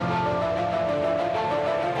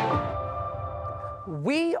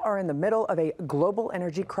We are in the middle of a global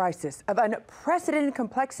energy crisis of unprecedented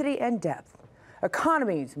complexity and depth.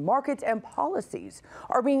 Economies, markets, and policies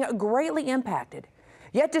are being greatly impacted.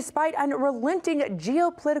 Yet despite unrelenting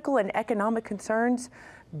geopolitical and economic concerns,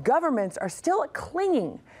 governments are still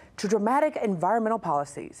clinging to dramatic environmental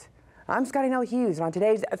policies. I'm Scotty Nell Hughes, and on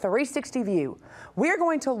today's 360 View, we're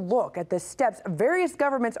going to look at the steps various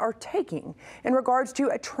governments are taking in regards to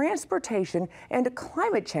transportation and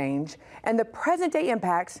climate change and the present-day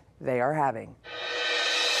impacts they are having.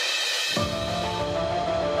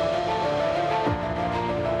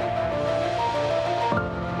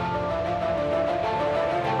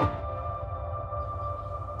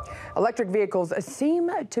 Electric vehicles seem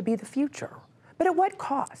to be the future, but at what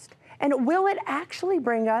cost? And will it actually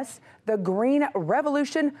bring us the green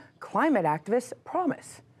revolution climate activists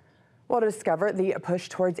promise? Well, to discover the push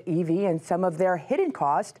towards EV and some of their hidden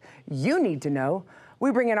costs you need to know, we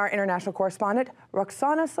bring in our international correspondent,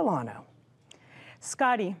 Roxana Solano.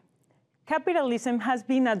 Scotty, capitalism has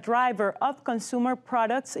been a driver of consumer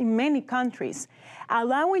products in many countries,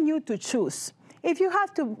 allowing you to choose. If you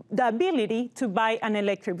have the ability to buy an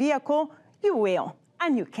electric vehicle, you will,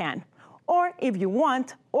 and you can. Or if you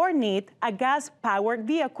want or need a gas-powered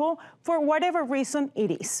vehicle for whatever reason it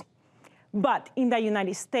is. But in the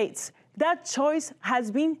United States, that choice has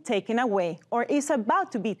been taken away or is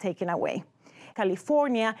about to be taken away.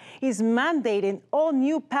 California is mandating all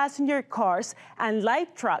new passenger cars and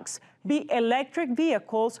light trucks be electric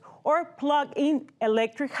vehicles or plug-in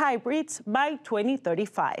electric hybrids by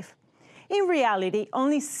 2035. In reality,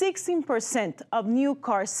 only 16% of new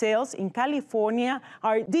car sales in California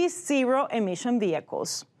are these zero-emission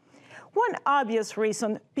vehicles. One obvious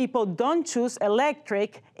reason people don't choose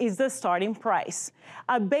electric is the starting price.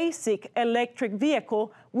 A basic electric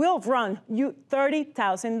vehicle will run you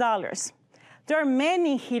 $30,000. There are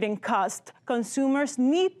many hidden costs consumers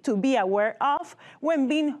need to be aware of when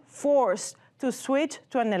being forced to switch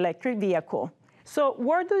to an electric vehicle. So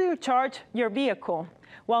where do you charge your vehicle?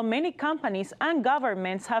 While many companies and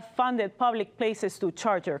governments have funded public places to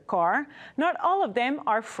charge your car, not all of them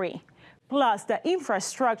are free. Plus, the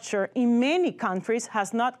infrastructure in many countries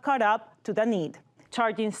has not caught up to the need.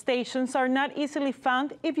 Charging stations are not easily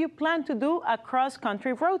found if you plan to do a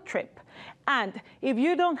cross-country road trip. And if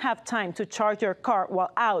you don't have time to charge your car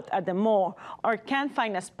while out at the mall or can't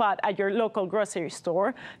find a spot at your local grocery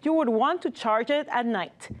store, you would want to charge it at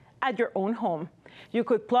night at your own home. You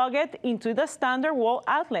could plug it into the standard wall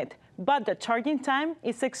outlet, but the charging time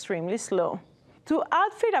is extremely slow. To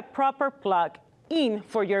outfit a proper plug-in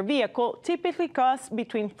for your vehicle typically costs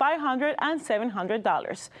between $500 and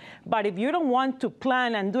 $700. But if you don't want to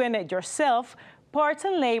plan on doing it yourself, parts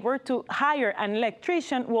and labor to hire an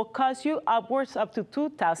electrician will cost you upwards up to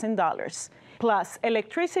 $2,000. Plus,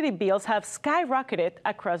 electricity bills have skyrocketed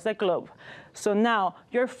across the globe. So now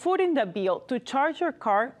you're footing the bill to charge your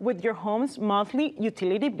car with your home's monthly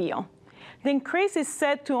utility bill. The increase is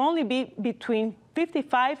said to only be between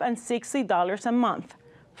 $55 and $60 a month.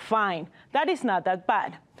 Fine, that is not that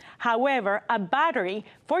bad. However, a battery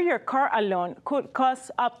for your car alone could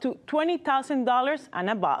cost up to $20,000 and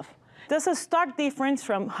above. There's a stark difference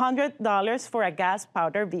from $100 for a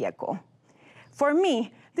gas-powered vehicle. For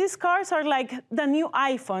me, these cars are like the new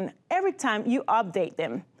iPhone. Every time you update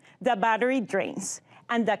them, the battery drains,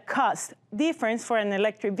 and the cost difference for an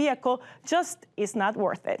electric vehicle just is not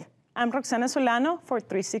worth it. I'm Roxana Solano for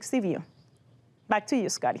 360 View. Back to you,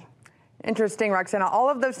 Scotty. Interesting, Roxana. All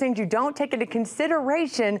of those things you don't take into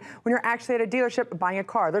consideration when you're actually at a dealership buying a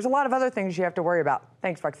car. There's a lot of other things you have to worry about.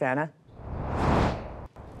 Thanks, Roxana.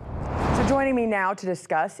 So joining me now to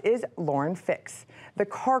discuss is Lauren Fix, the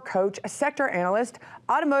car coach, a sector analyst,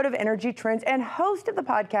 automotive energy trends, and host of the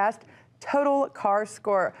podcast, Total Car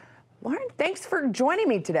Score. Lauren, thanks for joining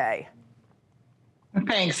me today.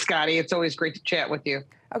 Thanks, Scotty. It's always great to chat with you.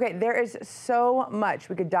 Okay, there is so much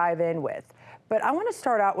we could dive in with, but I want to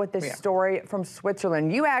start out with this story from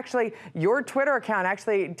Switzerland. Your Twitter account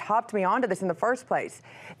actually topped me onto this in the first place.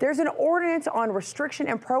 There's an ordinance on restriction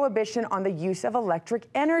and prohibition on the use of electric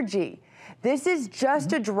energy. This is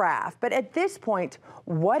just a draft, but at this point,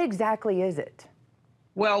 what exactly is it?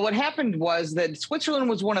 Well, what happened was that Switzerland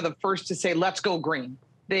was one of the first to say, let's go green.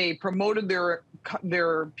 They promoted their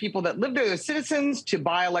people that lived there, their citizens, to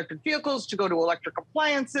buy electric vehicles, to go to electric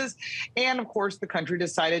appliances. And of course, the country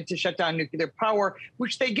decided to shut down nuclear power,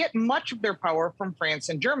 which they get much of their power from France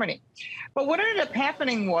and Germany. But what ended up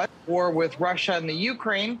happening was war with Russia and the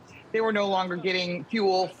Ukraine. They were no longer getting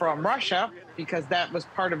fuel from Russia because that was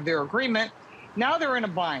part of their agreement. Now they're in a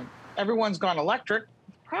bind. Everyone's gone electric.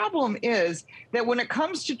 The problem is that when it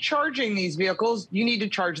comes to charging these vehicles, you need to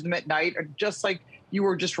charge them at night, just like you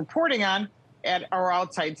were just reporting on at our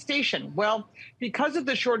outside station. Well, because of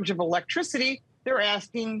the shortage of electricity, they're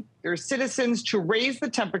asking their citizens to raise the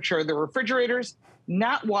temperature of their refrigerators,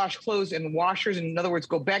 not wash clothes in washers. In other words,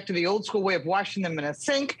 go back to the old school way of washing them in a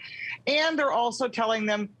sink. And they're also telling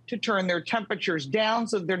them to turn their temperatures down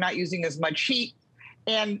so that they're not using as much heat.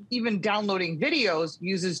 And even downloading videos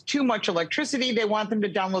uses too much electricity. They want them to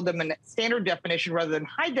download them in standard definition rather than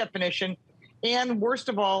high definition. And worst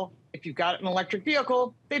of all, if you've got an electric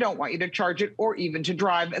vehicle, they don't want you to charge it or even to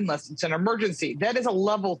drive unless it's an emergency. That is a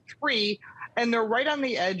level 3, and they're right on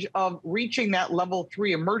the edge of reaching that level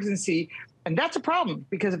 3 emergency. And that's a problem,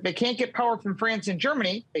 because if they can't get power from France and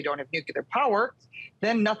Germany, they don't have nuclear power,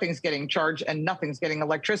 then nothing's getting charged and nothing's getting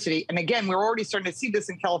electricity. And again, we're already starting to see this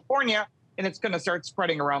in California, and it's going to start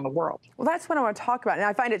spreading around the world. Well, that's what I want to talk about. And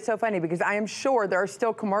I find it so funny because I am sure there are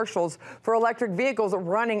still commercials for electric vehicles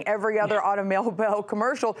running every other automobile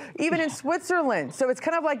commercial, even in Switzerland. So it's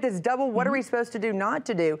kind of like this double, what are we supposed to do, not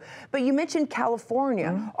to do? But you mentioned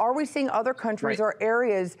California. Are we seeing other countries or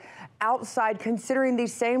areas outside considering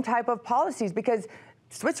these same type of policies? Because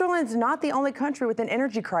Switzerland's not the only country with an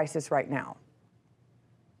energy crisis right now.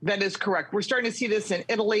 That is correct. We're starting to see this in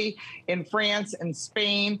Italy, in France, and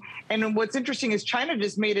Spain. And what's interesting is China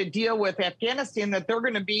just made a deal with Afghanistan that they're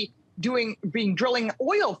going to be drilling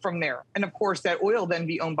oil from there. And of course, that oil then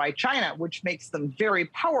be owned by China, which makes them very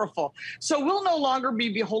powerful. So we'll no longer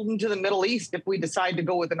be beholden to the Middle East. If we decide to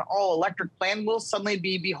go with an all-electric plan, we'll suddenly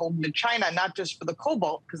be beholden to China, not just for the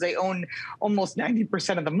cobalt, because they own almost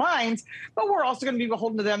 90% of the mines, but we're also going to be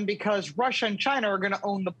beholden to them because Russia and China are going to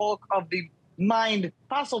own the bulk of the mined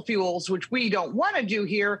fossil fuels, which we don't want to do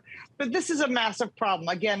here. But this is a massive problem.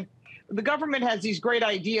 Again, the government has these great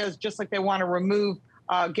ideas, just like they want to remove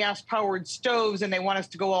gas-powered stoves and they want us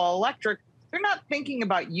to go all electric. They're not thinking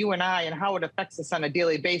about you and I and how it affects us on a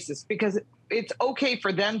daily basis, because it's okay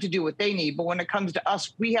for them to do what they need. But when it comes to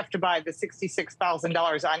us, we have to buy the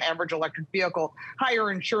 $66,000 on average electric vehicle,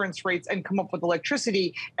 higher insurance rates, and come up with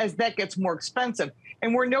electricity as that gets more expensive.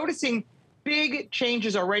 And we're noticing big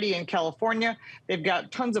changes already in California. They've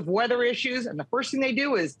got tons of weather issues, and the first thing they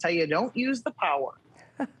do is tell you don't use the power.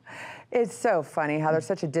 It's so funny how there's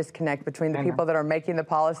such a disconnect between the people that are making the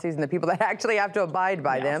policies and the people that actually have to abide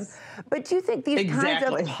by them. But do you think these kinds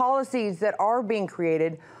of policies that are being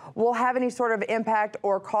created will have any sort of impact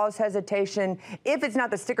or cause hesitation, if it's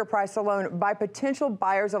not the sticker price alone, by potential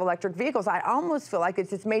buyers of electric vehicles? I almost feel like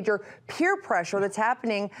it's this major peer pressure that's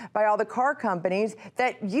happening by all the car companies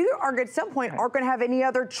that you are at some point aren't going to have any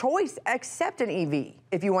other choice except an EV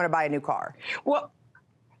if you want to buy a new car. Well,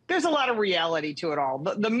 there's a lot of reality to it all.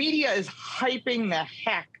 The media is hyping the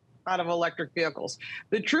heck out of electric vehicles.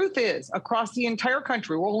 The truth is, across the entire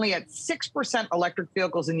country, we're only at 6% electric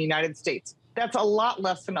vehicles in the United States. That's a lot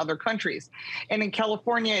less than other countries. And in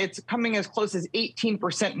California, it's coming as close as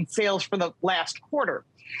 18% in sales for the last quarter.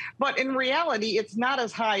 But in reality, it's not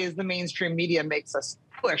as high as the mainstream media makes us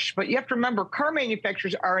push. But you have to remember, car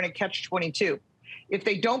manufacturers are in a catch-22. If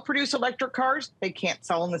they don't produce electric cars, they can't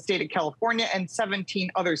sell in the state of California and 17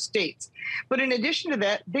 other states. But in addition to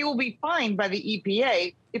that, they will be fined by the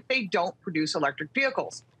EPA if they don't produce electric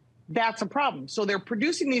vehicles. That's a problem. So they're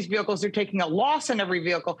producing these vehicles. They're taking a loss on every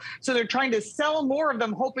vehicle. So they're trying to sell more of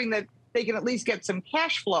them, hoping that they can at least get some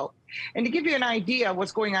cash flow. And to give you an idea of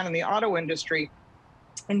what's going on in the auto industry,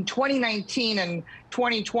 in 2019 and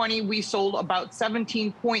 2020, we sold about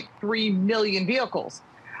 17.3 million vehicles.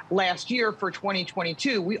 Last year, for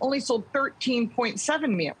 2022, we only sold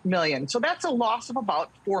 13.7 million. So that's a loss of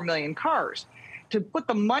about 4 million cars. To put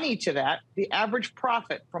the money to that, the average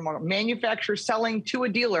profit from a manufacturer selling to a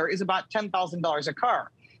dealer is about $10,000 a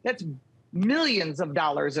car. That's millions of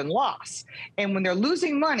dollars in loss. And when they're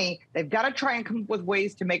losing money, they've got to try and come up with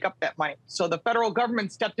ways to make up that money. So the federal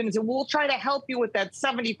government stepped in and said, we'll try to help you with that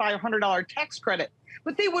 $7,500 tax credit.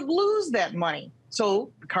 But they would lose that money.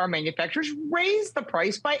 So the car manufacturers raised the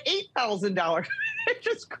price by $8,000. It's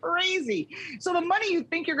just crazy. So the money you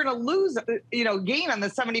think you're going to lose, gain on the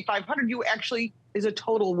 $7,500, you actually is a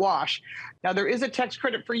total wash. Now, there is a tax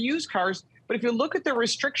credit for used cars, but if you look at the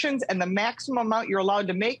restrictions and the maximum amount you're allowed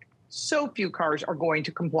to make, so few cars are going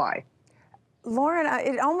to comply. Lauren,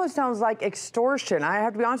 it almost sounds like extortion. I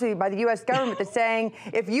have to be honest with you, by the U.S. government that's saying,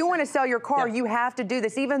 if you want to sell your car, you have to do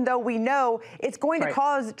this, even though we know it's going to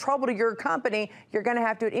cause trouble to your company, you're going to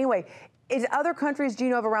have to do it anyway. Is other countries, do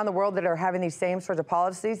you know of around the world, that are having these same sorts of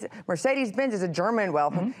policies? Mercedes-Benz is a German,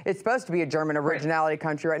 it's supposed to be a German originality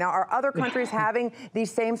country right now. Are other countries having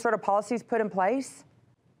these same sort of policies put in place?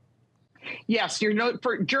 Yes,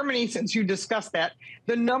 for Germany, since you discussed that,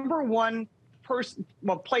 the number one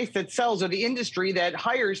place that sells, or the industry that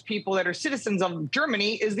hires people that are citizens of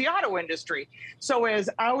Germany, is the auto industry. So as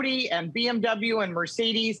Audi and BMW and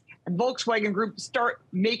Mercedes and Volkswagen Group start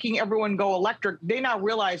making everyone go electric, they now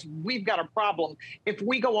realize we've got a problem. If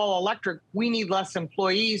we go all electric, we need less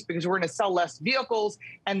employees because we're going to sell less vehicles.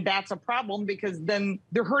 And that's a problem because then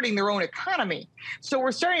they're hurting their own economy. So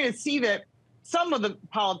we're starting to see that some of the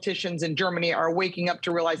politicians in Germany are waking up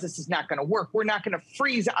to realize this is not going to work. We're not going to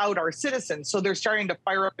freeze out our citizens. So they're starting to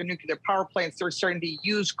fire up the nuclear power plants. They're starting to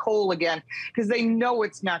use coal again because they know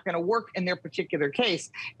it's not going to work in their particular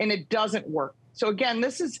case. And it doesn't work. So again,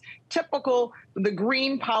 this is typical. The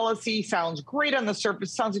green policy sounds great on the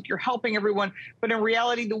surface, sounds like you're helping everyone, but in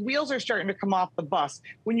reality, the wheels are starting to come off the bus.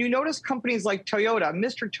 When you notice companies like Toyota,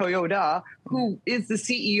 Mr. Toyoda, who is the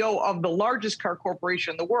CEO of the largest car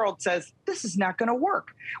corporation in the world, says, this is not going to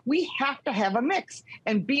work. We have to have a mix.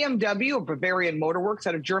 And BMW, or Bavarian Motor Works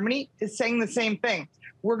out of Germany, is saying the same thing.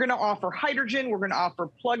 We're going to offer hydrogen. We're going to offer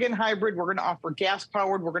plug-in hybrid. We're going to offer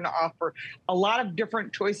gas-powered. We're going to offer a lot of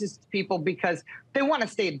different choices to people because they want to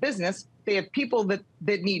stay in business. They have people that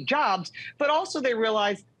need jobs, but also they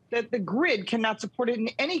realize that the grid cannot support it in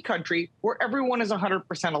any country where everyone is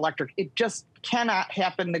 100% electric. It just cannot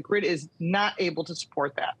happen. The grid is not able to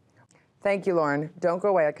support that. Thank you, Lauren. Don't go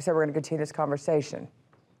away. Like I said, we're going to continue this conversation.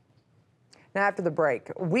 Now, after the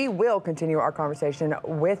break, we will continue our conversation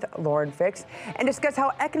with Lauren Fix and discuss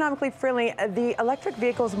how economically friendly the electric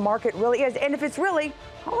vehicles market really is, and if it's really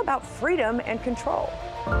all about freedom and control.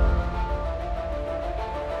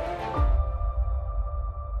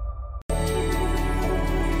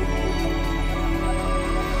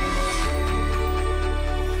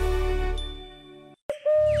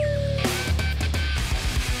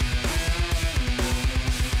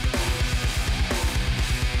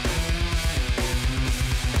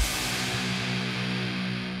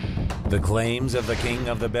 The claims of the King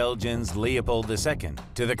of the Belgians, Leopold II,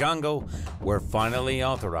 to the Congo were finally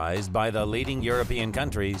authorized by the leading European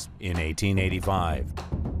countries in 1885.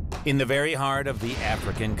 In the very heart of the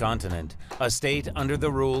African continent, a state under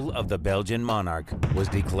the rule of the Belgian monarch was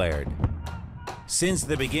declared. Since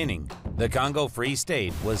the beginning, the Congo Free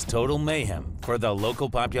State was total mayhem for the local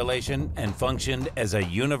population and functioned as a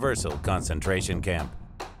universal concentration camp.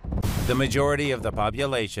 The majority of the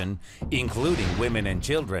population, including women and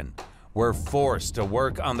children, were forced to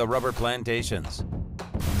work on the rubber plantations.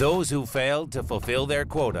 Those who failed to fulfill their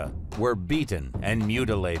quota were beaten and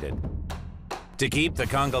mutilated. To keep the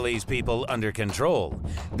Congolese people under control,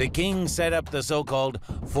 the king set up the so-called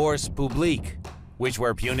Force Publique, which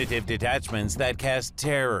were punitive detachments that cast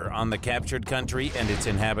terror on the captured country and its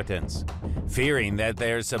inhabitants. Fearing that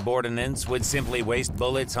their subordinates would simply waste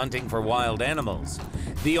bullets hunting for wild animals,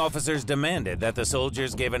 the officers demanded that the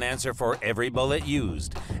soldiers give an answer for every bullet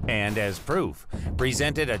used, and as proof,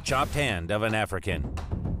 presented a chopped hand of an African.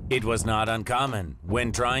 It was not uncommon.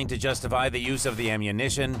 When trying to justify the use of the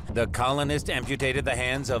ammunition, the colonists amputated the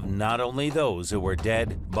hands of not only those who were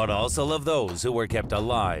dead, but also of those who were kept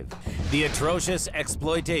alive. The atrocious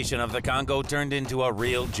exploitation of the Congo turned into a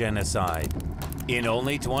real genocide. In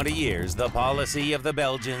only 20 years, the policy of the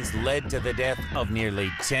Belgians led to the death of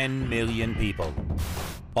nearly 10 million people.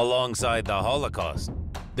 Alongside the Holocaust,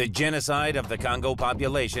 the genocide of the Congo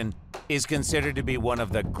population is considered to be one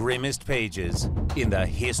of the grimmest pages in the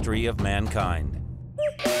history of mankind.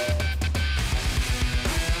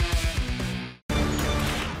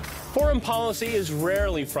 Foreign policy is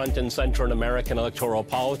rarely front and center in American electoral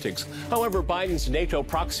politics. However, Biden's NATO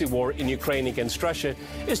proxy war in Ukraine against Russia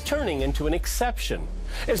is turning into an exception,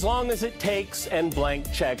 as long as it takes and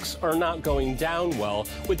blank checks are not going down well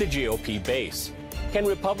with the GOP base. Can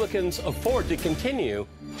Republicans afford to continue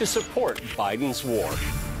to support Biden's war?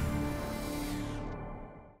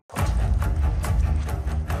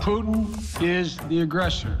 Putin is the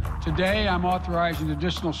aggressor. Today, I'm authorizing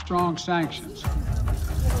additional strong sanctions.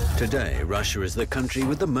 Today, Russia is the country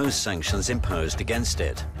with the most sanctions imposed against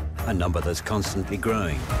it, a number that's constantly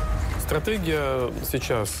growing. Стратегия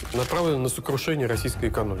сейчас направлена на сокрушение российской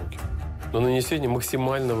экономики, на нанесение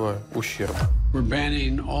максимального ущерба. We're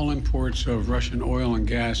banning all imports of Russian oil and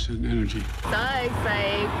gas and energy. Sucks,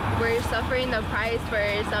 like we're suffering the price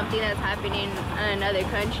for something that's happening in another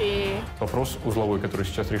country. Вопрос узловой, который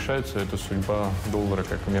сейчас решается, это судьба доллара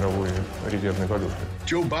как мировой резервной валюты.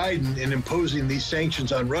 Joe Biden, in imposing these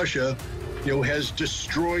sanctions on Russia, has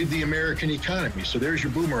destroyed the American economy. So there's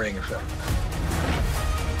your boomerang effect.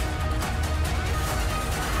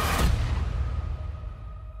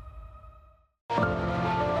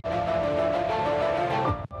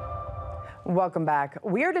 Welcome back.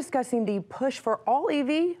 We are discussing the push for all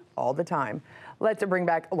EV all the time. Let's bring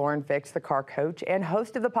back Lauren Fix, the car coach and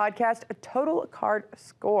host of the podcast Total Car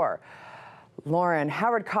Score. Lauren,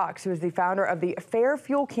 Howard Cox, who is the founder of the Fair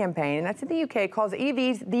Fuel campaign, and that's in the UK, calls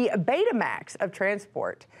EVs the Betamax of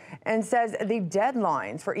transport and says the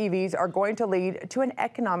deadlines for EVs are going to lead to an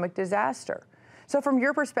economic disaster. So from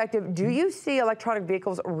your perspective, do you see electronic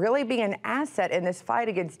vehicles really being an asset in this fight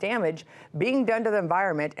against damage being done to the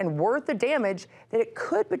environment and worth the damage that it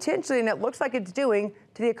could potentially, and it looks like it's doing,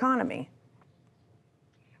 to the economy?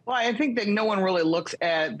 Well, I think that no one really looks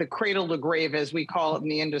at the cradle to grave, as we call it in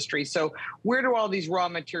the industry. So where do all these raw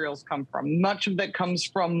materials come from? Much of that comes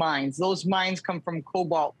from mines. Those mines come from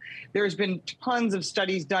cobalt. There's been tons of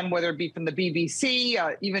studies done, whether it be from the BBC,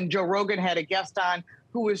 even Joe Rogan had a guest on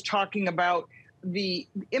who was talking about the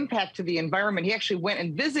impact to the environment. He actually went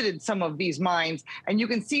and visited some of these mines, and you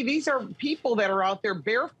can see these are people that are out there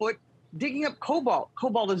barefoot digging up cobalt.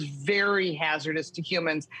 Cobalt is very hazardous to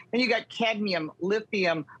humans. Then you got cadmium,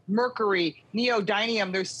 lithium, mercury,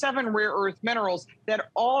 neodymium. There's 7 rare earth minerals that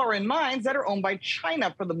all are in mines that are owned by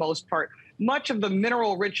China for the most part. Much of the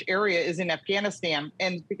mineral-rich area is in Afghanistan,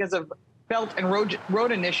 and because of Belt and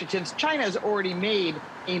Road initiatives, China has already made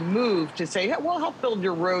a move to say, hey, we'll help build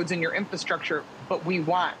your roads and your infrastructure, but we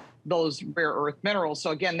want those rare earth minerals.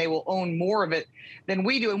 So again, they will own more of it than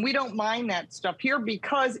we do. And we don't mine that stuff here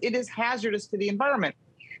because it is hazardous to the environment.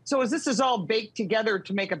 So as this is all baked together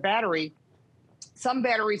to make a battery, some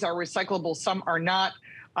batteries are recyclable, some are not.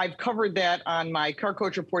 I've covered that on my Car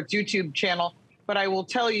Coach Reports YouTube channel. But I will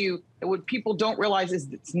tell you that what people don't realize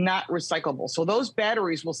is it's not recyclable. So those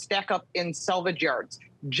batteries will stack up in salvage yards,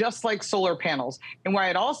 just like solar panels. And while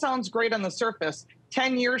it all sounds great on the surface,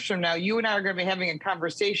 10 years from now, you and I are going to be having a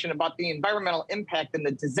conversation about the environmental impact and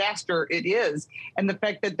the disaster it is, and the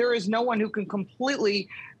fact that there is no one who can completely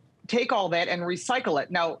take all that and recycle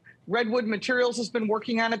it. Now, Redwood Materials has been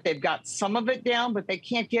working on it. They've got some of it down, but they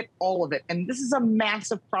can't get all of it. And this is a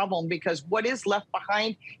massive problem because what is left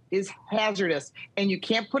behind is hazardous. And you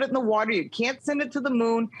can't put it in the water. You can't send it to the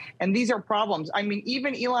moon. And these are problems. I mean,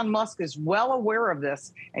 even Elon Musk is well aware of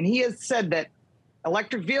this. And he has said that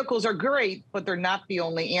electric vehicles are great, but they're not the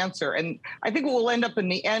only answer. And I think what we'll end up in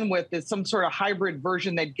the end with is some sort of hybrid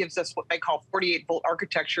version that gives us what they call 48-volt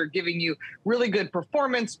architecture, giving you really good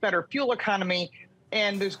performance, better fuel economy,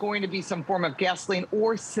 and there's going to be some form of gasoline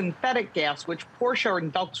or synthetic gas, which Porsche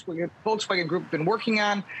and Volkswagen Group have been working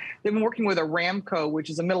on. They've been working with Aramco, which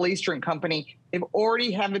is a Middle Eastern company. They've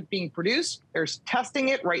already have it being produced. They're testing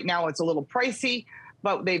it. Right now it's a little pricey,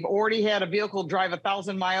 but they've already had a vehicle drive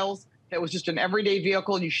 1,000 miles. That was just an everyday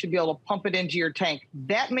vehicle, and you should be able to pump it into your tank.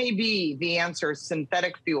 That may be the answer,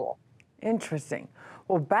 synthetic fuel. Interesting.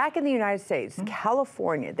 Well, back in the United States,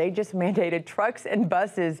 California, they just mandated trucks and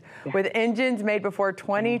buses with engines made before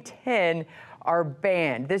 2010 are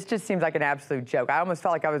banned. This just seems like an absolute joke. I almost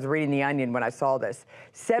felt like I was reading The Onion when I saw this.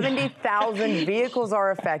 70,000 vehicles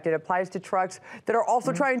are affected. It applies to trucks that are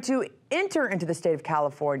also trying to enter into the state of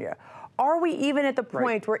California. Are we even at the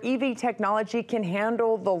point where EV technology can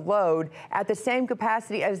handle the load at the same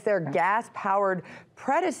capacity as their gas-powered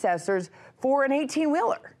predecessors for an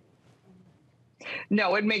 18-wheeler?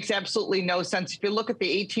 No, it makes absolutely no sense. If you look at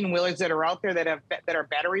the 18-wheelers that are out there that are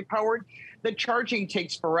battery-powered, the charging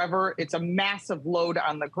takes forever. It's a massive load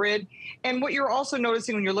on the grid. And what you're also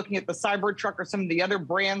noticing when you're looking at the Cybertruck or some of the other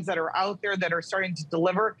brands that are out there that are starting to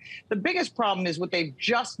deliver, the biggest problem is what they've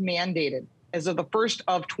just mandated. As of the 1st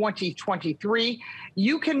of 2023,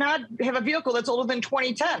 you cannot have a vehicle that's older than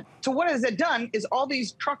 2010. So what has it done is all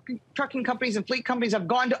these trucking companies and fleet companies have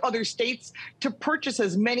gone to other states to purchase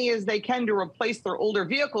as many as they can to replace their older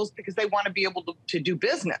vehicles because they want to be able to do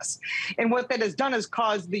business. And what that has done is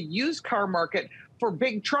caused the used car market for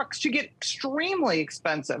big trucks to get extremely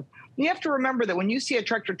expensive. You have to remember that when you see a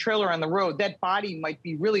tractor trailer on the road, that body might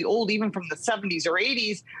be really old, even from the 70s or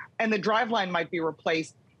 80s, and the driveline might be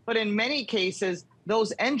replaced. But in many cases,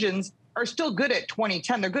 those engines are still good at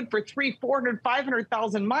 2010. They're good for 300,000, 400,000,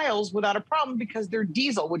 500,000 miles without a problem because they're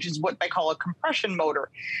diesel, which is what they call a compression motor.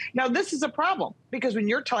 Now, this is a problem because when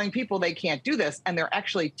you're telling people they can't do this and they're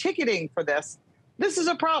actually ticketing for this, this is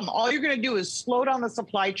a problem. All you're going to do is slow down the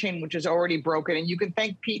supply chain, which is already broken. And you can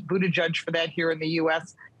thank Pete Buttigieg for that here in the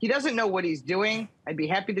U.S. He doesn't know what he's doing. I'd be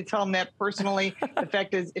happy to tell him that personally. The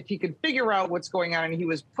fact is, if he could figure out what's going on and he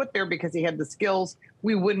was put there because he had the skills,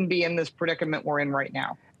 we wouldn't be in this predicament we're in right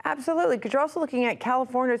now. Absolutely, because you're also looking at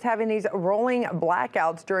California's having these rolling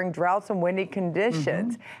blackouts during droughts and windy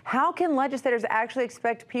conditions. How can legislators actually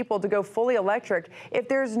expect people to go fully electric if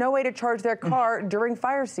there's no way to charge their car during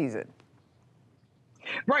fire season?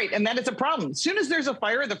 Right, and that is a problem. As soon as there's a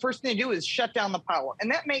fire, the first thing they do is shut down the power.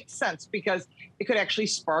 And that makes sense because it could actually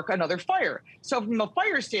spark another fire. So from a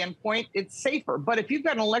fire standpoint, it's safer. But if you've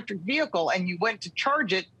got an electric vehicle and you went to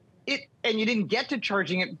charge it, and you didn't get to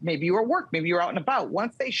charging it, maybe you were at work, maybe you were out and about.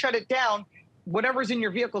 Once they shut it down, whatever's in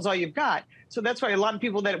your vehicle is all you've got. So that's why a lot of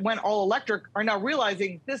people that went all electric are now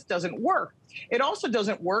realizing this doesn't work. It also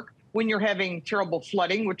doesn't work when you're having terrible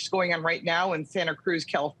flooding, which is going on right now in Santa Cruz,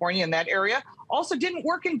 California, in that area. Also didn't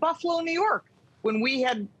work in Buffalo, New York, when we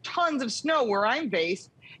had tons of snow where I'm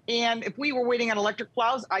based. And if we were waiting on electric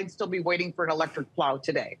plows, I'd still be waiting for an electric plow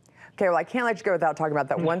today. Okay, well, I can't let you go without talking about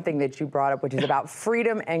that one thing that you brought up, which is about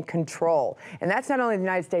freedom and control. And that's not only in the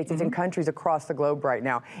United States, it's in countries across the globe right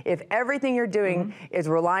now. If everything you're doing is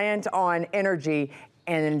reliant on energy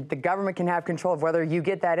and the government can have control of whether you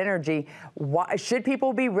get that energy, should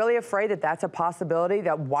people be really afraid that that's a possibility,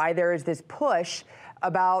 that why there is this push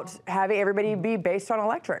about having everybody be based on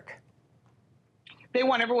electric? They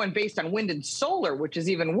want everyone based on wind and solar, which is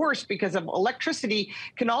even worse because of electricity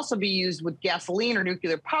can also be used with gasoline or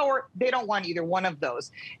nuclear power. They don't want either one of those.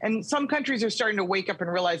 And some countries are starting to wake up and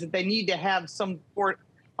realize that they need to have some sort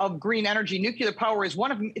of green energy. Nuclear power is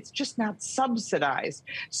one of them. It's just not subsidized.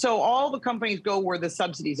 So all the companies go where the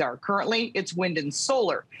subsidies are. Currently, it's wind and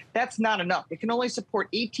solar. That's not enough. It can only support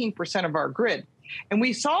 18% of our grid. And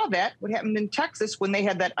we saw that what happened in Texas when they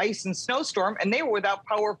had that ice and snowstorm, and they were without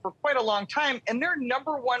power for quite a long time. And their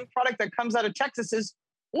number one product that comes out of Texas is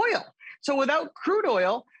oil. So without crude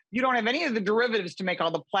oil, you don't have any of the derivatives to make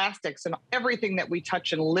all the plastics and everything that we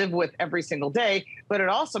touch and live with every single day. But it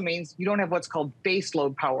also means you don't have what's called base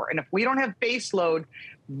load power. And if we don't have base load,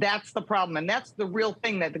 that's the problem. And that's the real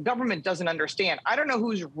thing that the government doesn't understand. I don't know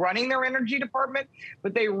who's running their energy department,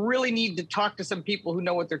 but they really need to talk to some people who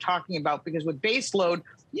know what they're talking about, because with base load,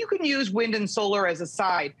 you can use wind and solar as a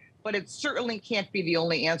side, but it certainly can't be the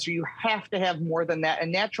only answer. You have to have more than that.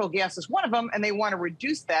 And natural gas is one of them, and they want to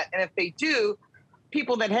reduce that. And if they do,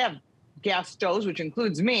 people that have gas stoves, which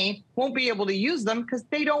includes me, won't be able to use them because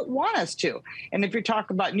they don't want us to. And if you're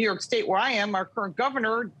talking about New York State, where I am, our current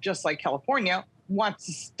governor, just like California, wants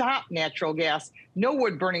to stop natural gas, no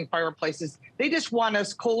wood burning fireplaces. They just want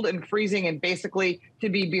us cold and freezing and basically to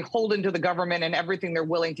be beholden to the government and everything they're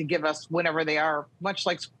willing to give us whenever they are, much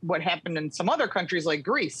like what happened in some other countries like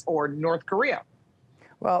Greece or North Korea.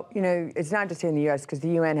 Well, you know, it's not just here in the U.S., because the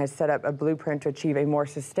UN has set up a blueprint to achieve a more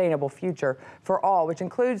sustainable future for all, which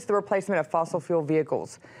includes the replacement of fossil fuel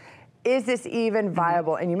vehicles. Is this even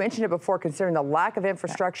viable? And you mentioned it before, considering the lack of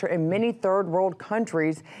infrastructure in many third world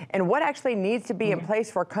countries and what actually needs to be in place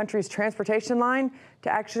for a country's transportation line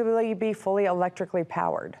to actually be fully electrically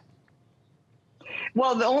powered.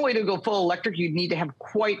 Well, the only way to go full electric, you'd need to have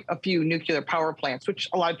quite a few nuclear power plants, which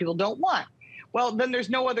a lot of people don't want. Well, then there's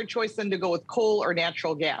no other choice than to go with coal or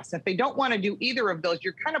natural gas. If they don't want to do either of those,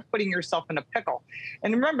 you're kind of putting yourself in a pickle.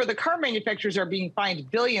 And remember, the car manufacturers are being fined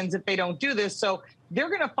billions if they don't do this. So they're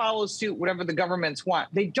going to follow suit whatever the governments want.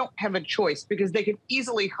 They don't have a choice because they could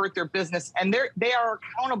easily hurt their business, and they are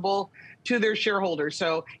accountable to their shareholders.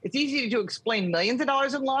 So it's easy to explain millions of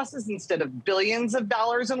dollars in losses instead of billions of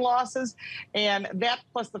dollars in losses. And that,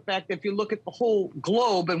 plus the fact that if you look at the whole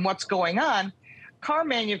globe and what's going on, car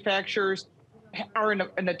manufacturers are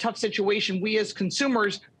in a tough situation. We as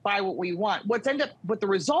consumers buy what we want. What the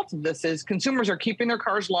result of this is consumers are keeping their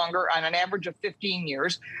cars longer on an average of 15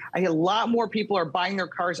 years. A lot more people are buying their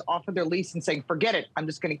cars off of their lease and saying, forget it, I'm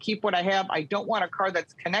just going to keep what I have. I don't want a car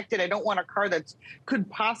that's connected. I don't want a car that could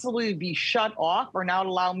possibly be shut off or not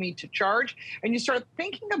allow me to charge. And you start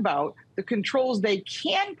thinking about the controls they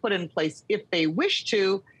can put in place if they wish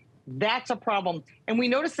to. That's a problem. And we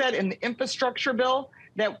noticed that in the infrastructure bill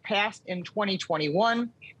that passed in 2021,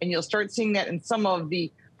 and you'll start seeing that in some of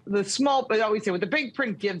the small, but I always say, with the big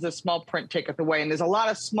print gives, the small print taketh away. And there's a lot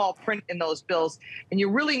of small print in those bills, and you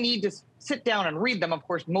really need to sit down and read them. Of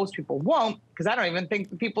course, most people won't, because I don't even think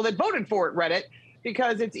the people that voted for it read it,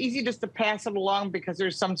 because it's easy just to pass it along because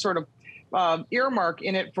there's some sort of earmark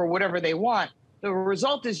in it for whatever they want. The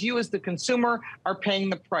result is you as the consumer are paying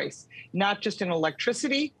the price, not just in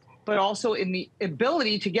electricity, but also in the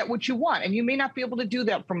ability to get what you want. And you may not be able to do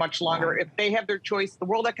that for much longer. If they have their choice, the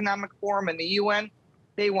World Economic Forum and the UN,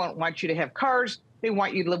 they won't want you to have cars. They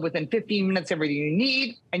want you to live within 15 minutes, everything you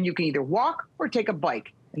need, and you can either walk or take a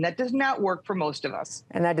bike. And that does not work for most of us.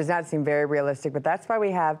 And that does not seem very realistic, but that's why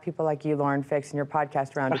we have people like you, Lauren Fix, and your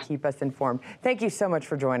podcast around to keep us informed. Thank you so much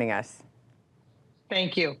for joining us.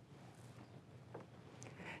 Thank you.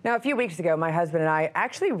 Now, a few weeks ago, my husband and I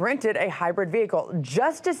actually rented a hybrid vehicle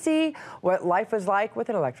just to see what life was like with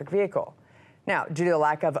an electric vehicle. Now, due to the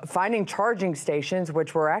lack of finding charging stations,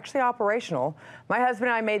 which were actually operational, my husband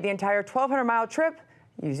and I made the entire 1,200-mile trip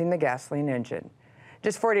using the gasoline engine.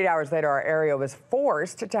 Just 48 hours later, our area was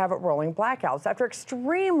forced to have rolling blackouts after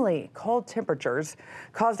extremely cold temperatures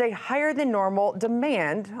caused a higher than normal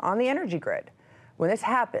demand on the energy grid. When this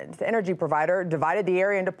happens, the energy provider divided the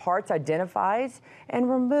area into parts, identifies and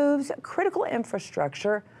removes critical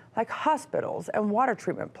infrastructure like hospitals and water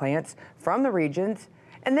treatment plants from the regions,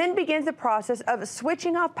 and then begins the process of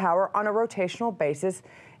switching off power on a rotational basis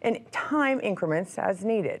in time increments as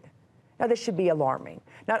needed. Now, this should be alarming,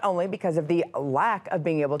 not only because of the lack of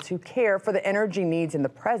being able to care for the energy needs in the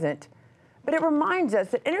present, but it reminds us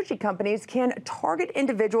that energy companies can target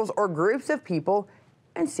individuals or groups of people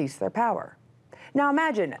and seize their power. Now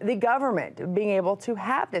imagine the government being able to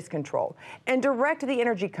have this control and direct the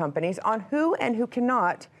energy companies on who and who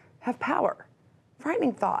cannot have power.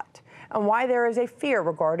 Frightening thought, and why there is a fear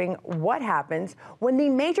regarding what happens when the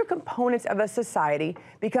major components of a society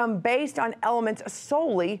become based on elements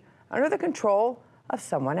solely under the control of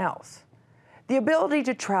someone else. The ability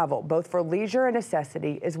to travel, both for leisure and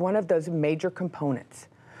necessity, is one of those major components.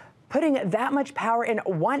 Putting that much power in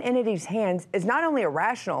one entity's hands is not only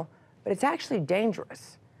irrational, but it's actually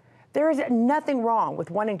dangerous. There is nothing wrong with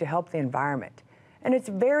wanting to help the environment. And it's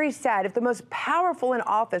very sad if the most powerful in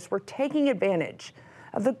office were taking advantage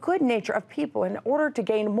of the good nature of people in order to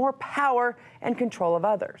gain more power and control of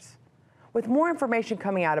others. With more information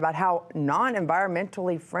coming out about how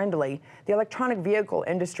non-environmentally friendly the electronic vehicle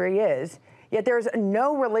industry is, yet there's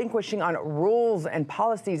no relinquishing on rules and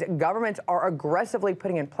policies governments are aggressively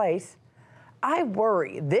putting in place, I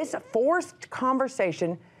worry this forced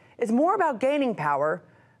conversation is more about gaining power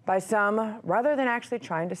by some rather than actually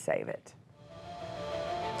trying to save it.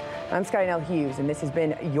 I'm Skynell Hughes, and this has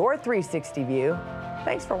been your 360 View.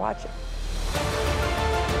 Thanks for watching.